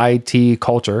old IT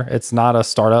culture. It's not a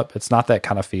startup. It's not that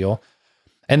kind of feel.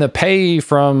 And the pay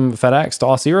from FedEx to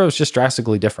Auth0 is just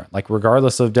drastically different. Like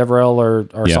regardless of DevRel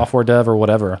or software dev or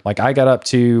whatever. Like I got up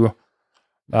to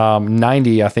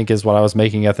 90, I think, is what I was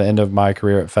making at the end of my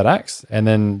career at FedEx, and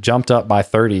then jumped up by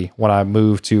 30 when I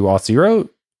moved to Auth0,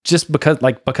 just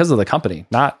because of the company,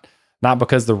 not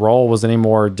because the role was any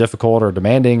more difficult or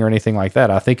demanding or anything like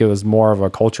that. I think it was more of a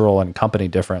cultural and company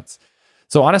difference.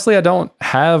 So honestly, I don't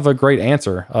have a great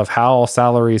answer of how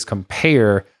salaries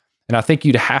compare. And I think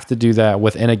you'd have to do that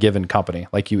within a given company.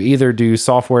 Like you either do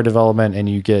software development and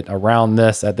you get around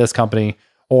this at this company,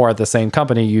 or at the same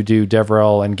company, you do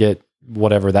DevRel and get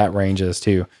whatever that range is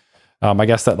too. I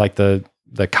guess that like the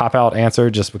cop-out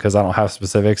answer, just because I don't have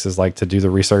specifics, is like to do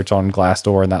the research on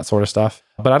Glassdoor and that sort of stuff.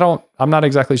 But I'm not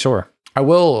exactly sure. I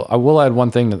will add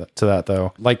one thing to that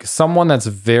though. Like someone that's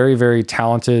very, very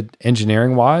talented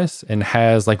engineering wise and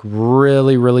has like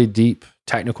really, really deep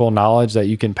technical knowledge that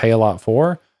you can pay a lot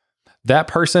for, that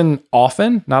person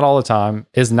often, not all the time,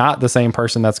 is not the same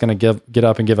person that's going to get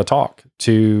up and give a talk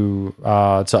to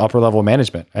upper level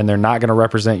management. And they're not going to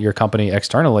represent your company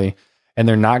externally, and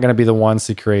they're not going to be the ones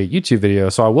to create YouTube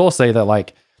videos. So I will say that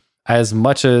like, as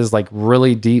much as like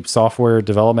really deep software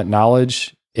development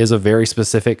knowledge is a very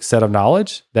specific set of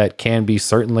knowledge that can be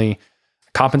certainly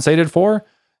compensated for,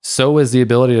 so is the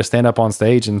ability to stand up on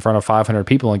stage in front of 500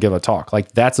 people and give a talk.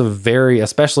 Like that's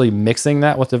especially mixing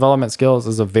that with development skills,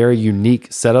 is a very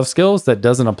unique set of skills that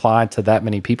doesn't apply to that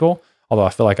many people. Although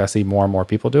I feel like I see more and more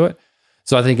people do it.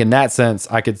 So I think in that sense,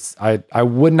 I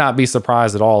would not be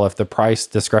surprised at all if the price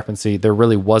discrepancy, there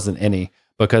really wasn't any,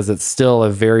 because it's still a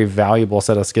very valuable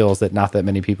set of skills that not that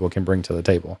many people can bring to the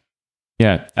table.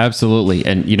 Yeah, absolutely.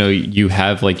 And you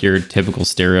have like your typical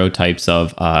stereotypes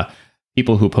of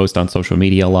people who post on social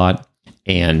media a lot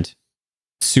and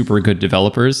super good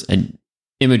developers, and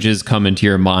images come into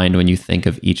your mind when you think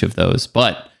of each of those.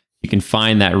 But you can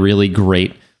find that really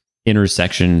great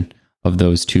intersection of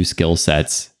those two skill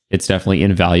sets. It's definitely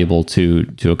invaluable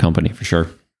to a company for sure.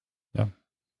 Yeah.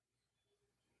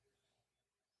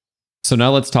 So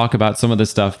now let's talk about some of the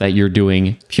stuff that you're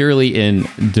doing purely in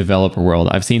developer world.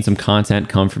 I've seen some content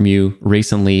come from you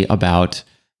recently about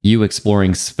you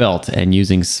exploring Svelte and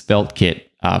using SvelteKit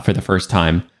for the first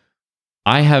time.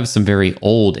 I have some very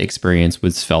old experience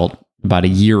with Svelte about a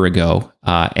year ago.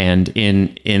 And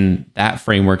in that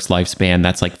framework's lifespan,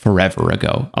 that's like forever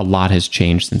ago. A lot has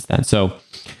changed since then. So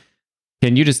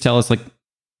can you just tell us like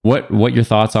what your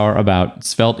thoughts are about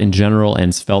Svelte in general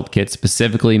and SvelteKit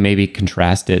specifically? Maybe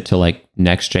contrast it to like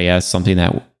Next.js, something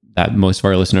that most of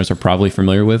our listeners are probably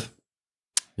familiar with.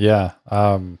 Yeah.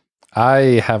 I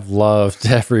have loved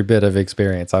every bit of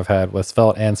experience I've had with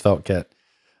Svelte and SvelteKit.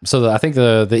 So I think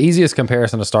the easiest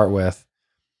comparison to start with,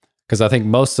 because I think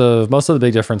most of the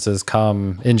big differences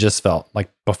come in just Svelte, like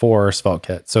before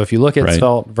SvelteKit. So if you look at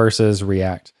Svelte versus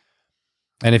React,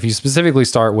 and if you specifically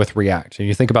start with React and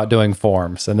you think about doing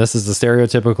forms, and this is the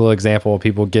stereotypical example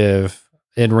people give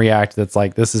in React that's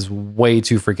like, this is way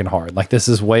too freaking hard. Like this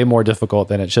is way more difficult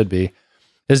than it should be,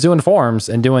 is doing forms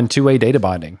and doing two-way data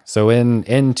binding. So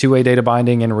in two-way data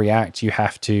binding in React, you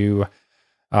have to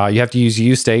use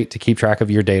useState to keep track of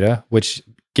your data, which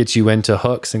gets you into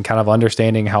hooks and kind of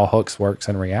understanding how hooks works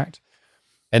in React.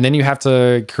 And then you have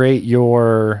to create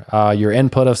your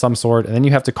input of some sort, and then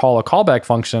you have to call a callback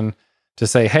function to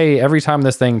say, hey, every time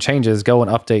this thing changes, go and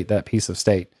update that piece of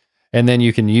state. And then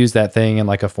you can use that thing in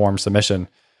like a form submission.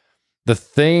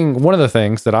 One of the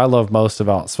things that I love most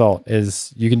about Svelte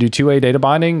is you can do two-way data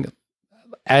binding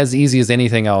as easy as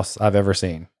anything else I've ever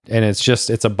seen. And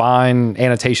it's a bind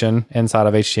annotation inside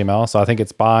of HTML. So I think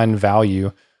it's bind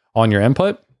value on your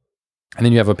input. And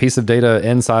then you have a piece of data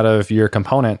inside of your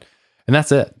component. And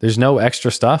that's it. There's no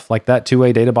extra stuff. Like that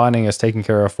two-way data binding is taken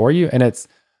care of for you. And it's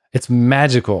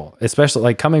magical, especially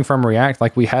like coming from React.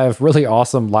 Like we have really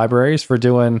awesome libraries for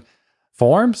doing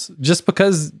forms, just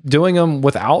because doing them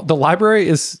without the library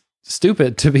is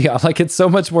stupid to be like, it's so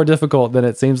much more difficult than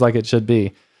it seems like it should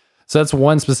be. So that's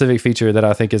one specific feature that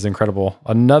I think is incredible.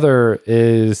 Another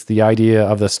is the idea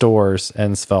of the stores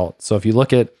in Svelte. So if you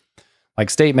look at like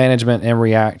state management in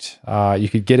React, you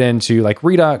could get into like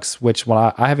Redux, which when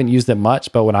I haven't used it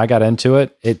much, but when I got into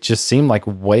it, it just seemed like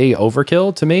way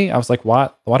overkill to me. I was like, why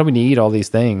do we need all these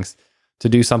things to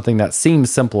do something that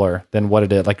seems simpler than what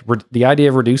it is? Like the idea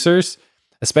of reducers,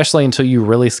 especially until you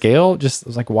really scale, just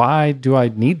was like, why do I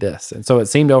need this? And so it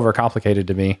seemed overcomplicated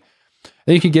to me.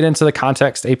 Then you can get into the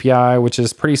context API, which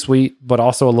is pretty sweet, but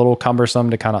also a little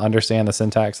cumbersome to kind of understand the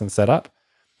syntax and setup.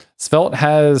 Svelte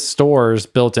has stores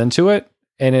built into it,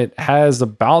 and it has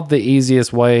about the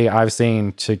easiest way I've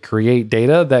seen to create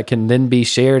data that can then be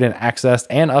shared and accessed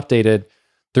and updated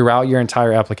throughout your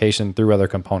entire application through other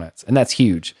components. And that's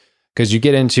huge because you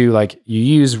get into like, you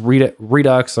use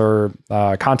Redux or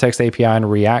context API and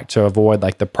React to avoid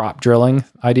like the prop drilling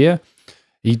idea.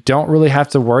 You don't really have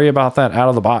to worry about that out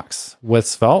of the box with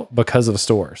Svelte because of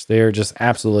stores. They are just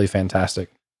absolutely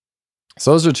fantastic.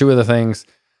 So those are two of the things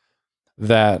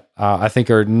that I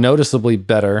think are noticeably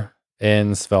better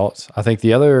in Svelte. I think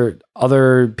the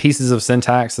other pieces of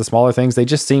syntax, the smaller things, they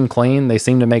just seem clean. They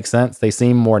seem to make sense. They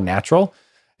seem more natural.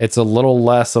 It's a little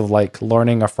less of like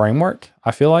learning a framework,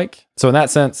 I feel like. So in that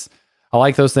sense, I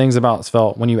like those things about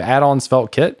Svelte. When you add on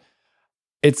SvelteKit,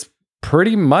 it's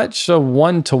pretty much a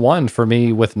one-to-one for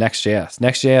me with Next.js.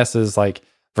 Next.js is like,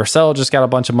 Vercel just got a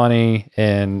bunch of money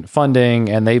and funding,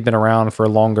 and they've been around for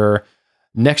longer.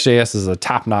 Next.js is a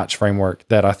top-notch framework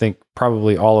that I think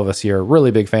probably all of us here are really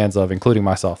big fans of, including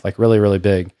myself, like really, really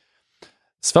big.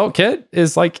 SvelteKit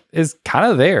is kind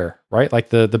of there, right? Like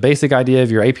the basic idea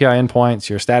of your API endpoints,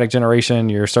 your static generation,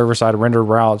 your server-side rendered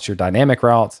routes, your dynamic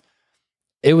routes.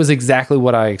 It was exactly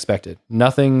what I expected.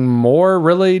 Nothing more,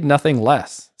 really, nothing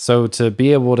less. So to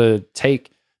be able to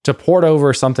port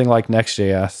over something like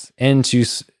Next.js into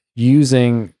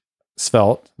using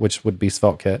Svelte, which would be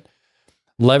SvelteKit,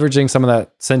 leveraging some of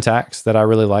that syntax that I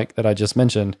really like that I just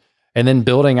mentioned, and then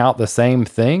building out the same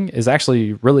thing is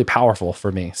actually really powerful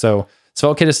for me. So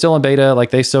SvelteKit is still in beta, like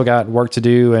they still got work to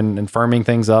do and firming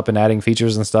things up and adding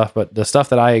features and stuff, but the stuff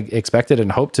that I expected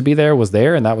and hoped to be there was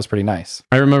there, and that was pretty nice.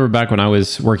 I remember back when I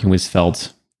was working with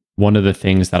Svelte, one of the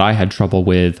things that I had trouble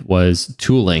with was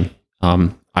tooling.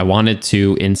 I wanted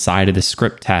to, inside of the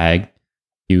script tag,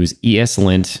 use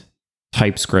ESLint,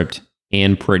 TypeScript,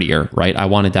 and Prettier, right? I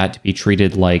wanted that to be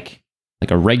treated like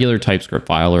a regular TypeScript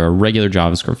file or a regular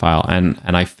JavaScript file. And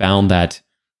I found that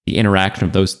the interaction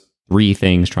of those three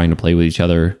things trying to play with each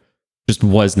other just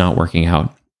was not working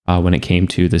out when it came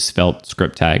to the Svelte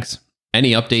script tags.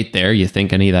 Any update there? You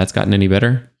think any of that's gotten any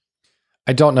better?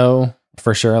 I don't know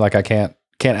for sure. Like I can't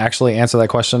actually answer that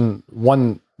question.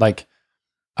 One, like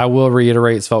I will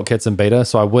reiterate SvelteKit's in beta,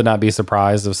 so I would not be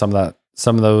surprised if some of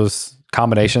those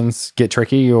combinations get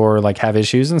tricky or like have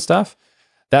issues and stuff.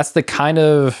 That's the kind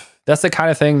of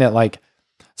thing that like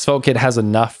SvelteKit has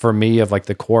enough for me of like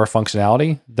the core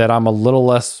functionality that I'm a little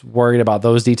less worried about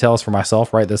those details for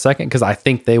myself right this second, because I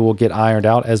think they will get ironed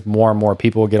out as more and more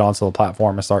people get onto the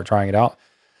platform and start trying it out.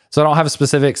 So I don't have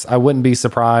specifics. I wouldn't be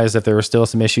surprised if there were still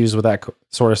some issues with that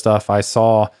sort of stuff. I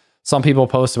saw some people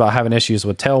post about having issues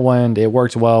with Tailwind. It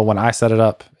worked well when I set it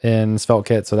up in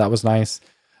SvelteKit, so that was nice.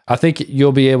 I think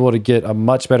you'll be able to get a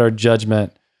much better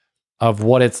judgment of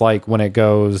what it's like when it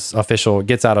goes official, it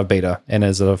gets out of beta and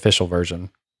is an official version.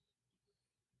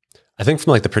 I think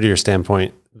from like the prettier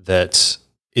standpoint that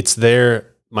it's there.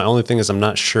 My only thing is I'm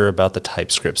not sure about the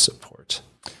TypeScript support.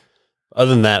 Other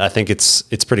than that, I think it's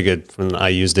pretty good. When I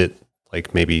used it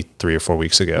like maybe 3 or 4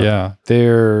 weeks ago. Yeah,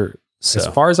 as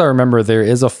far as I remember, there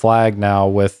is a flag now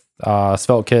with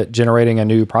SvelteKit generating a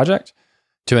new project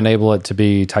to enable it to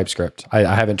be TypeScript. I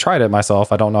haven't tried it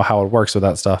myself. I don't know how it works with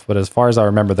that stuff, but as far as I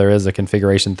remember, there is a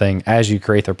configuration thing as you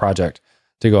create the project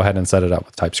to go ahead and set it up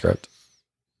with TypeScript.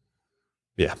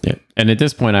 Yeah. And at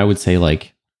this point, I would say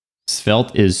like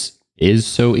Svelte is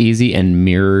so easy and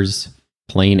mirrors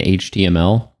plain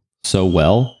HTML so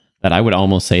well that I would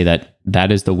almost say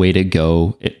that is the way to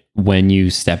go when you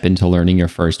step into learning your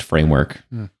first framework.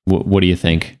 What do you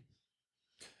think?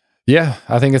 Yeah,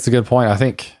 I think it's a good point. I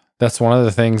think that's one of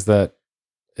the things that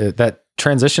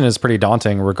transition is pretty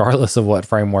daunting regardless of what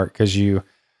framework, because you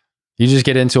just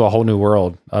get into a whole new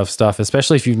world of stuff,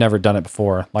 especially if you've never done it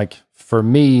before. Like for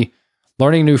me,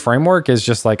 learning new framework is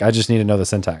just like, I just need to know the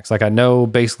syntax. Like I know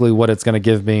basically what it's going to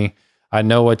give me. I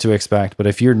know what to expect. But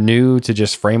if you're new to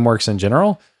just frameworks in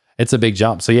general, it's a big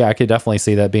jump. So yeah, I could definitely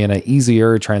see that being an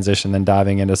easier transition than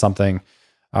diving into something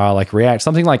like React.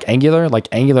 Something like Angular. Like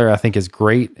Angular, I think is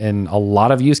great in a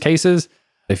lot of use cases.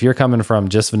 If you're coming from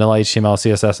just vanilla HTML,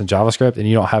 CSS, and JavaScript, and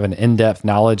you don't have an in-depth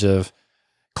knowledge of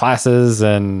classes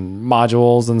and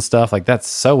modules and stuff, like that's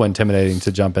so intimidating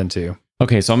to jump into.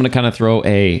 Okay, so I'm going to kind of throw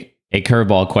a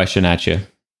curveball question at you.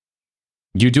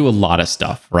 You do a lot of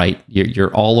stuff, right?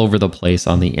 You're all over the place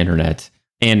on the internet.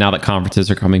 And now that conferences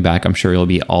are coming back, I'm sure you'll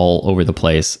be all over the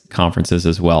place conferences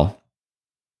as well.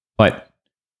 But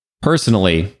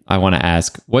personally, I want to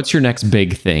ask, what's your next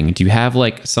big thing? Do you have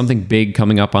like something big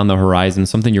coming up on the horizon,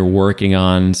 something you're working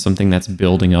on, something that's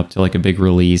building up to like a big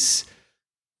release?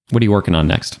 What are you working on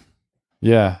next?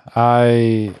 Yeah,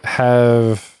 I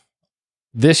have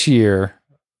this year,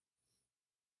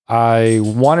 I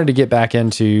wanted to get back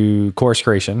into course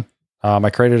creation. I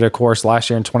created a course last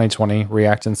year in 2020,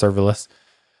 React and Serverless,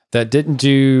 that didn't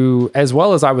do as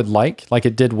well as I would like. Like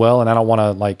it did well, and I don't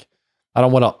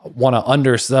want to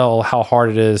undersell how hard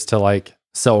it is to like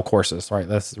sell courses, right?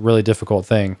 That's a really difficult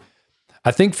thing.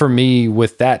 I think for me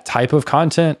with that type of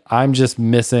content, I'm just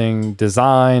missing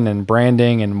design and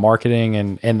branding and marketing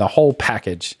and the whole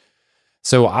package.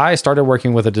 So I started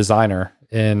working with a designer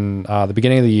in the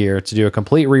beginning of the year to do a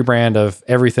complete rebrand of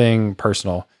everything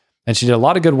personal. And she did a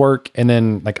lot of good work. And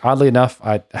then like, oddly enough,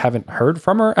 I haven't heard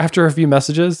from her after a few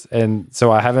messages. And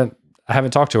so I haven't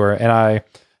talked to her, and I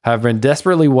have been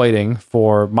desperately waiting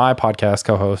for my podcast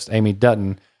co-host, Amy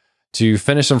Dutton, to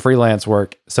finish some freelance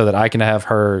work so that I can have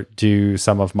her do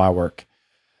some of my work.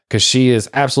 Cause she is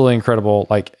absolutely incredible.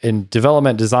 Like in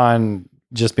development, design,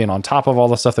 just being on top of all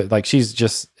the stuff that like, she's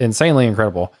just insanely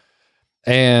incredible.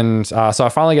 And so I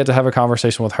finally get to have a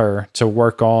conversation with her to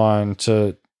work on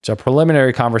a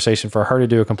preliminary conversation for her to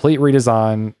do a complete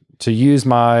redesign, to use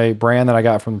my brand that I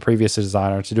got from the previous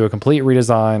designer to do a complete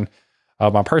redesign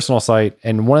of my personal site.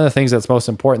 And one of the things that's most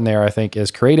important there, I think,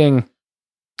 is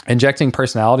injecting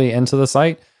personality into the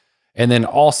site, and then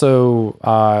also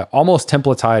almost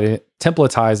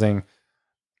templatizing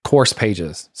course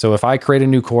pages. So if I create a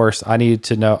new course, I need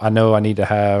to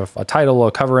have a title,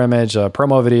 a cover image, a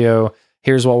promo video.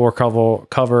 Here's what we'll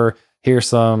cover. Here's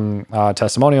some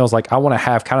testimonials. Like I want to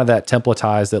have kind of that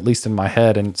templatized, at least in my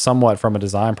head and somewhat from a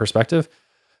design perspective,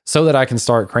 so that I can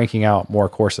start cranking out more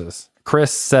courses.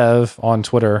 Chris Sev on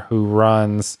Twitter, who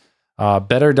runs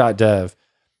better.dev,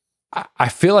 I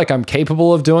feel like I'm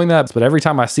capable of doing that, but every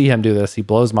time I see him do this, he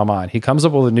blows my mind. He comes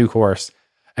up with a new course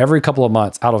every couple of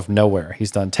months out of nowhere.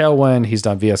 He's done Tailwind, he's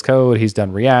done VS Code, he's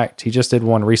done React. He just did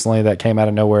one recently that came out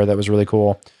of nowhere that was really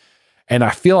cool. And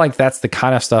I feel like that's the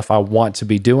kind of stuff I want to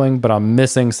be doing, but I'm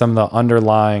missing some of the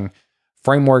underlying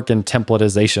framework and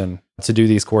templatization to do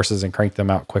these courses and crank them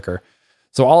out quicker.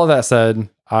 So all of that said,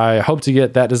 I hope to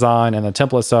get that design and the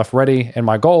template stuff ready. And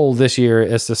my goal this year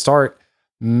is to start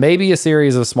maybe a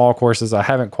series of small courses. I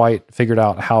haven't quite figured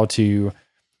out how to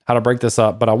break this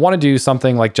up, but I want to do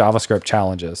something like JavaScript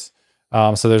challenges.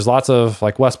 So there's lots of,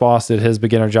 like Wes Boss did his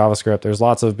beginner JavaScript. There's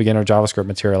lots of beginner JavaScript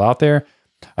material out there.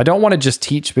 I don't want to just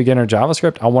teach beginner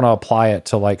JavaScript. I want to apply it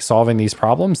to like solving these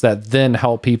problems that then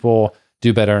help people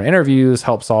do better in interviews,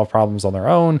 help solve problems on their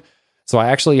own. So I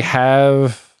actually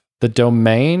have the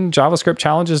domain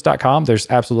javascriptchallenges.com. There's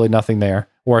absolutely nothing there.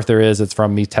 Or if there is, it's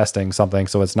from me testing something,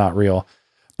 so it's not real.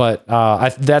 But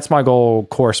that's my goal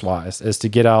course-wise, is to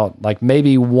get out like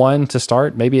maybe one to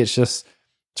start. Maybe it's just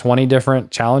 20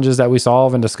 different challenges that we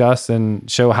solve and discuss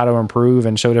and show how to improve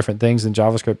and show different things in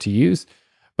JavaScript to use.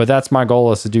 But that's my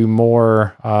goal, is to do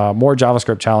more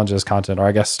JavaScript challenges content, or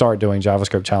I guess start doing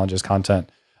JavaScript challenges content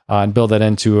and build that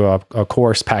into a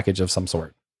course package of some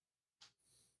sort.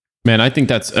 Man, I think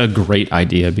that's a great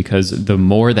idea, because the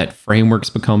more that frameworks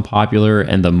become popular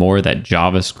and the more that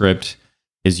JavaScript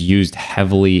is used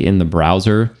heavily in the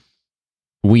browser,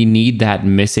 we need that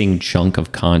missing chunk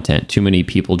of content. Too many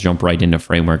people jump right into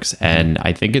frameworks. And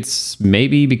I think it's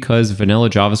maybe because vanilla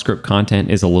JavaScript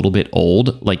content is a little bit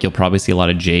old. Like, you'll probably see a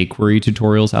lot of jQuery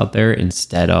tutorials out there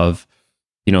instead of,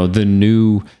 the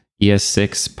new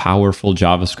ES6 powerful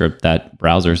JavaScript that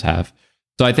browsers have.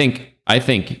 So I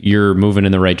think you're moving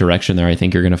in the right direction there. I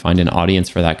think you're going to find an audience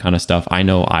for that kind of stuff. I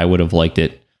know I would have liked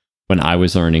it when I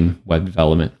was learning web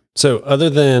development. So other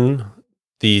than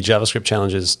the JavaScript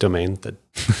challenges domain that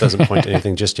doesn't point to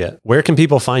anything just yet, where can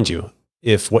people find you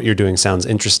if what you're doing sounds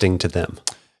interesting to them?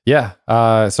 Yeah.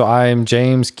 So I'm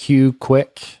James Q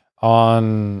Quick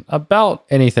on about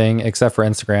anything except for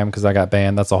Instagram, because I got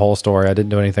banned. That's a whole story. I didn't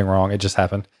do anything wrong. It just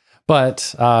happened.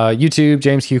 But YouTube,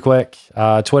 James Q Quick,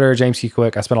 Twitter, James Q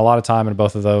Quick. I spent a lot of time in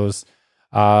both of those.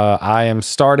 I am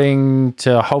starting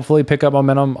to hopefully pick up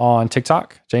momentum on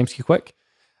TikTok, James Q Quick.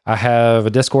 I have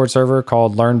a Discord server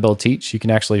called Learn, Build, Teach. You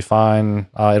can actually find,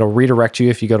 it'll redirect you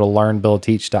if you go to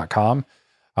learnbuildteach.com.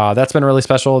 That's been really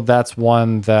special. That's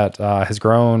one that has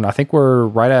grown. I think we're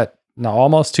right at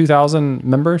almost 2,000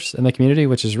 members in the community,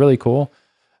 which is really cool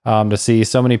to see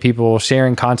so many people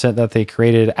sharing content that they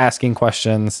created, asking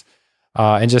questions,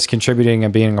 and just contributing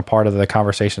and being a part of the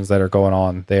conversations that are going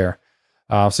on there.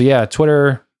 So yeah,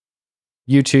 Twitter,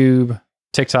 YouTube,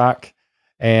 TikTok,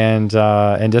 and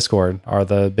Discord are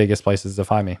the biggest places to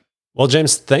find me. Well,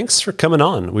 James, thanks for coming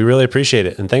on. We really appreciate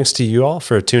it. And thanks to you all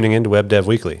for tuning in to Web Dev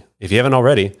Weekly. If you haven't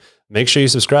already, make sure you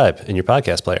subscribe in your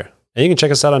podcast player. And you can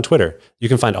check us out on Twitter. You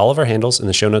can find all of our handles in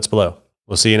the show notes below.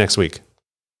 We'll see you next week.